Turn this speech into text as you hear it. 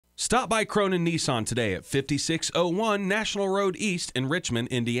Stop by Cronin Nissan today at 5601 National Road East in Richmond,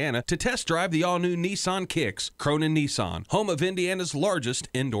 Indiana to test drive the all-new Nissan Kicks. Cronin Nissan, home of Indiana's largest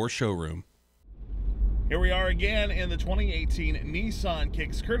indoor showroom. Here we are again in the 2018 Nissan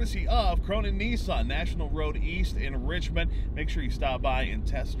Kicks, courtesy of Cronin Nissan, National Road East in Richmond. Make sure you stop by and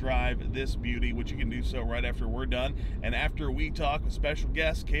test drive this beauty, which you can do so right after we're done and after we talk with special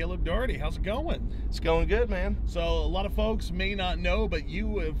guest Caleb Daugherty. How's it going? It's going good, man. So a lot of folks may not know, but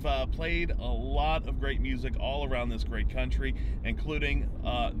you have played a lot of great music all around this great country, including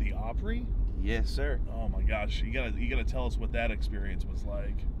the Opry. Yes, sir. Oh my gosh, you gotta tell us what that experience was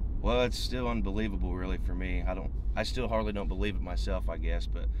like. Well, it's still unbelievable, really, for me. I still hardly don't believe it myself, I guess.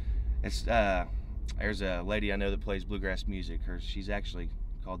 But it's there's a lady I know that plays bluegrass music. She's actually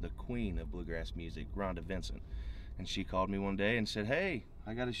called the Queen of Bluegrass Music, Rhonda Vincent. And she called me one day and said, "Hey,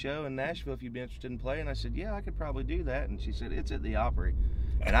 I got a show in Nashville if you'd be interested in playing." I said, "Yeah, I could probably do that." And she said, "It's at the Opry."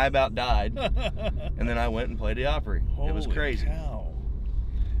 And I about died. And then I went and played the Opry. It was crazy. Holy cow.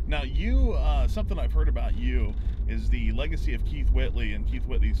 Now you, something I've heard about you is the legacy of Keith Whitley and Keith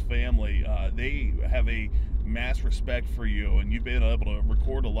Whitley's family. They have a mass respect for you, and you've been able to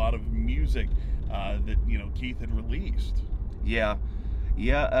record a lot of music that Keith had released. Yeah.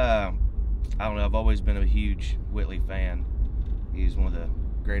 I don't know. I've always been a huge Whitley fan. He's one of the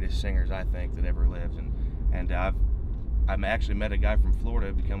greatest singers I think that ever lived, and I've actually met a guy from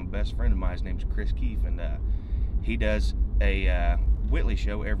Florida, become a best friend of mine. His name's Chris Keefe, and he does a Whitley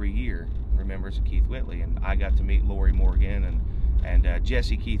show every year, remembers Keith Whitley, and I got to meet Lori Morgan and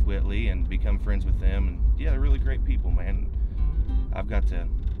Jesse Keith Whitley and become friends with them, and yeah, they're really great people, man. I've got to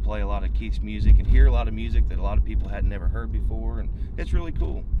play a lot of Keith's music and hear a lot of music that a lot of people had never heard before, and it's really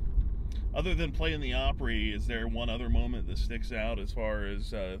cool. Other than playing the Opry, is there one other moment that sticks out as far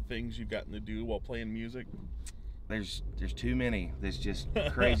as things you've gotten to do while playing music? There's too many. That's just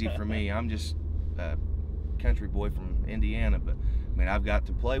crazy for me. I'm just a country boy from Indiana, but I mean, I've got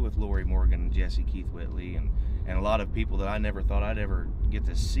to play with Lori Morgan and Jesse Keith Whitley and a lot of people that I never thought I'd ever get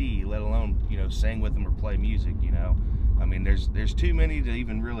to see, let alone, sing with them or play music, I mean, there's too many to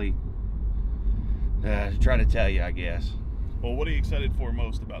even really try to tell you, I guess. Well, what are you excited for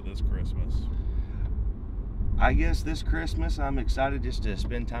most about this Christmas? I guess this Christmas, I'm excited just to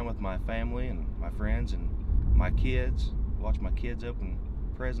spend time with my family and my friends and my kids, watch my kids open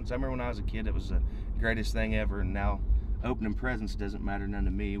presents. I remember when I was a kid, it was the greatest thing ever, and now opening presents doesn't matter none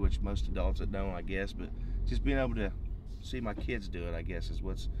to me, which most adults that don't, I guess, but just being able to see my kids do it, I guess, is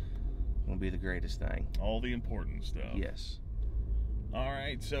what's going to be the greatest thing. All the important stuff. Yes. All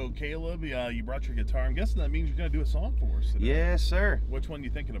right, so Caleb, you brought your guitar. I'm guessing that means you're going to do a song for us today. Yes, sir. Which one are you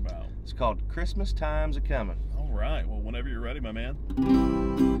thinking about? It's called Christmas Time's A-Comin'. All right, well, whenever you're ready, my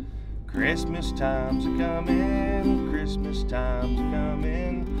man. Christmas time's a-comin', Christmas time's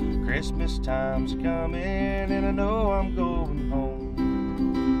a-comin', Christmas time's a-comin', and I know I'm going home.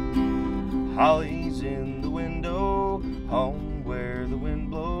 Holly's in the window, home where the wind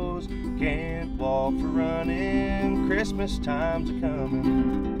blows, can't walk for running, Christmas time's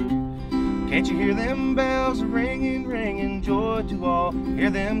a-comin'. Can't you hear them bells ringing, ringing, joy to all, hear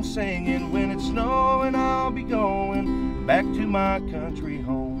them singing, when it's snowing I'll be going back to my country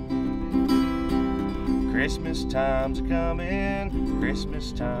home. Christmas time's a-comin',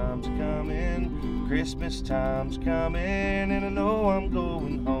 Christmas time's a-comin', Christmas time's a-comin', and I know I'm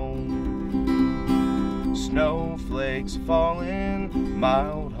going home. Snowflakes a-fallin',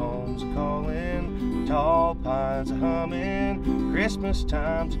 mild homes a-callin', tall pines a-hummin', Christmas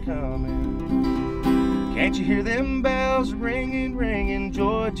time's a-comin'. Can't you hear them bells ringing, ringing,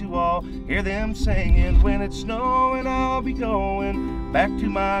 joy to all, hear them singing, when it's snowing I'll be going back to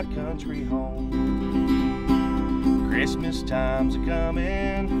my country home. Christmas time's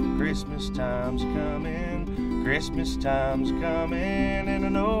a-comin', Christmas time's a-comin', Christmas time's a-comin', and I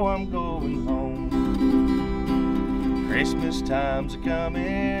know I'm going home. Christmas time's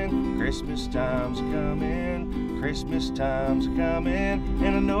a-comin', Christmas time's a-comin', Christmas time's a-comin',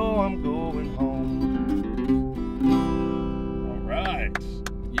 and I know I'm going home. All right.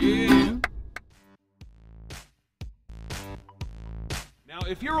 Yeah. Now,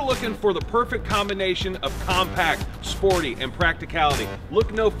 if you're looking for the perfect combination of compact, sporty, and practicality,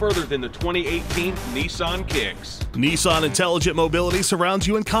 look no further than the 2018 Nissan Kicks. Nissan Intelligent Mobility surrounds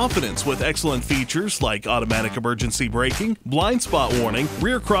you in confidence with excellent features like automatic emergency braking, blind spot warning,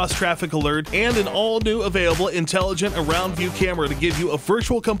 rear cross traffic alert, and an all-new available intelligent around view camera to give you a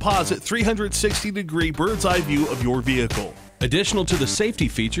virtual composite 360-degree bird's eye view of your vehicle. Additional to the safety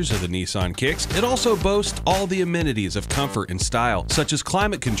features of the Nissan Kicks, it also boasts all the amenities of comfort and style, such as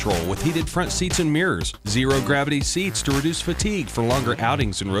climate control with heated front seats and mirrors, zero-gravity seats to reduce fatigue for longer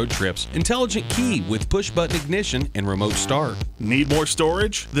outings and road trips, intelligent key with push-button ignition and remote start. Need more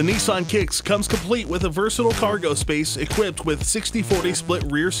storage? The Nissan Kicks comes complete with a versatile cargo space equipped with 60/40 split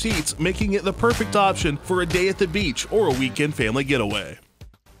rear seats, making it the perfect option for a day at the beach or a weekend family getaway.